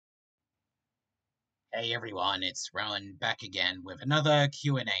Hey everyone, it's Rohan back again with another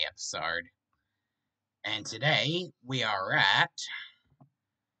Q&A episode. And today we are at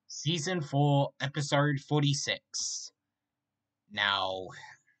Season 4, Episode 46. Now,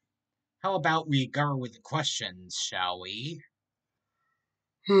 how about we go with the questions, shall we?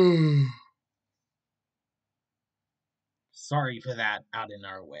 Sorry for that out of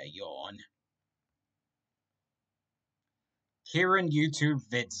nowhere yawn. Kieran YouTube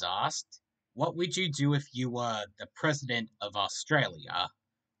Vids asked, what would you do if you were the President of Australia?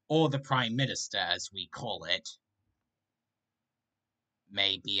 Or the Prime Minister, as we call it.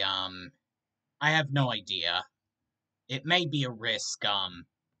 Maybe, I have no idea. It may be a risk,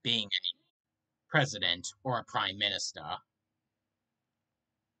 being a president or a prime minister.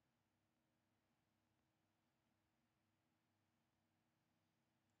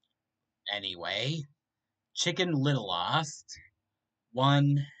 Anyway, Chicken Little asked,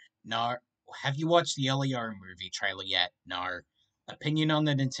 one, no, have you watched the LER movie trailer yet? No. Opinion on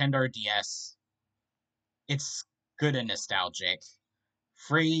the Nintendo DS? It's good and nostalgic.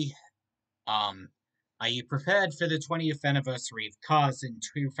 Free, are you prepared for the 20th anniversary of Cars in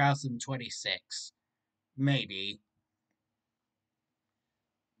 2026? Maybe.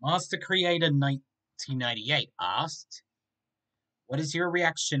 Master Creator 1998 asked, what is your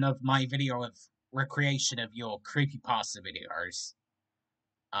reaction of my video of recreation of your creepypasta videos?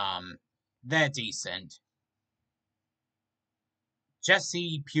 They're decent.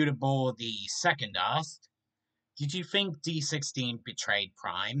 Jesse Pewterball the second asked, did you think D16 betrayed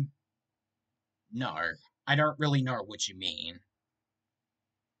Prime? No, I don't really know what you mean.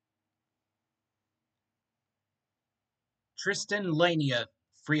 Tristan Lania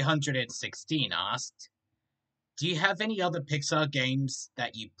 316 asked, do you have any other Pixar games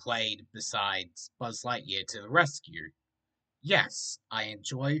that you played besides Buzz Lightyear to the Rescue? Yes, I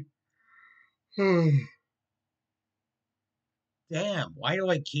enjoy. Damn, why do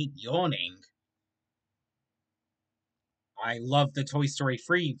I keep yawning? I love the Toy Story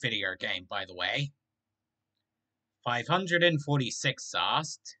 3 video game, by the way. 546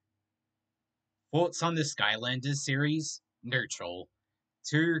 asked, thoughts on the Skylanders series? Neutral.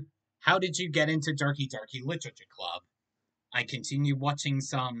 2. How did you get into Darky Darky Literature Club? I continued watching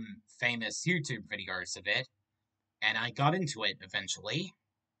some famous YouTube videos of it, and I got into it eventually.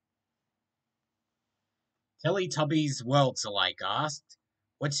 Teletubbies Worlds Alike asked,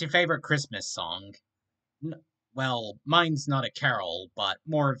 what's your favorite Christmas song? Well, mine's not a carol, but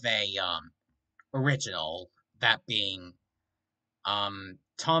more of a, original, that being,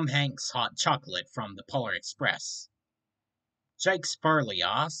 Tom Hanks' Hot Chocolate from the Polar Express. Jake Sparley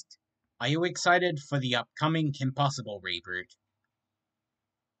asked, are you excited for the upcoming Kim Possible reboot?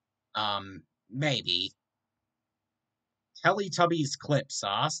 Maybe. Teletubbies Clips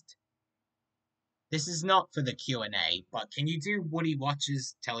asked, this is not for the Q&A, but can you do Woody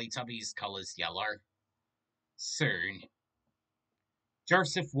Watches Teletubbies Colors Yellow? Soon.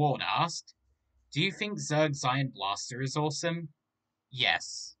 Joseph Ward asked, do you think Zerg's Iron Blaster is awesome?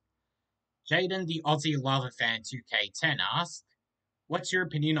 Yes. Jaden the Aussie Lava Fan 2K10 asked, what's your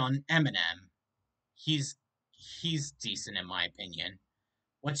opinion on Eminem? He's decent in my opinion.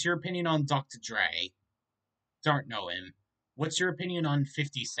 What's your opinion on Dr. Dre? Don't know him. What's your opinion on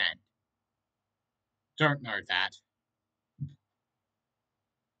 50 Cent? Don't know that.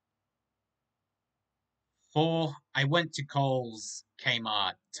 4. I went to Kohl's,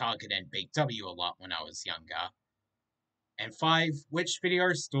 Kmart, Target, and Big W a lot when I was younger. And 5. Which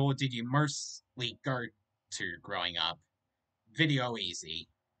video store did you mostly go to growing up? Video Easy.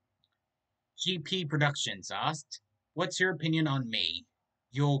 GP Productions asked, what's your opinion on me?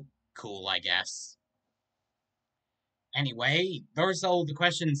 You're cool, I guess. Anyway, those are all the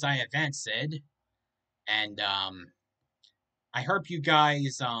questions I have answered. And, I hope you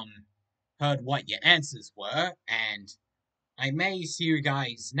guys, heard what your answers were. And I may see you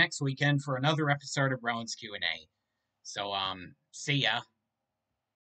guys next weekend for another episode of Rowan's Q&A. So, see ya.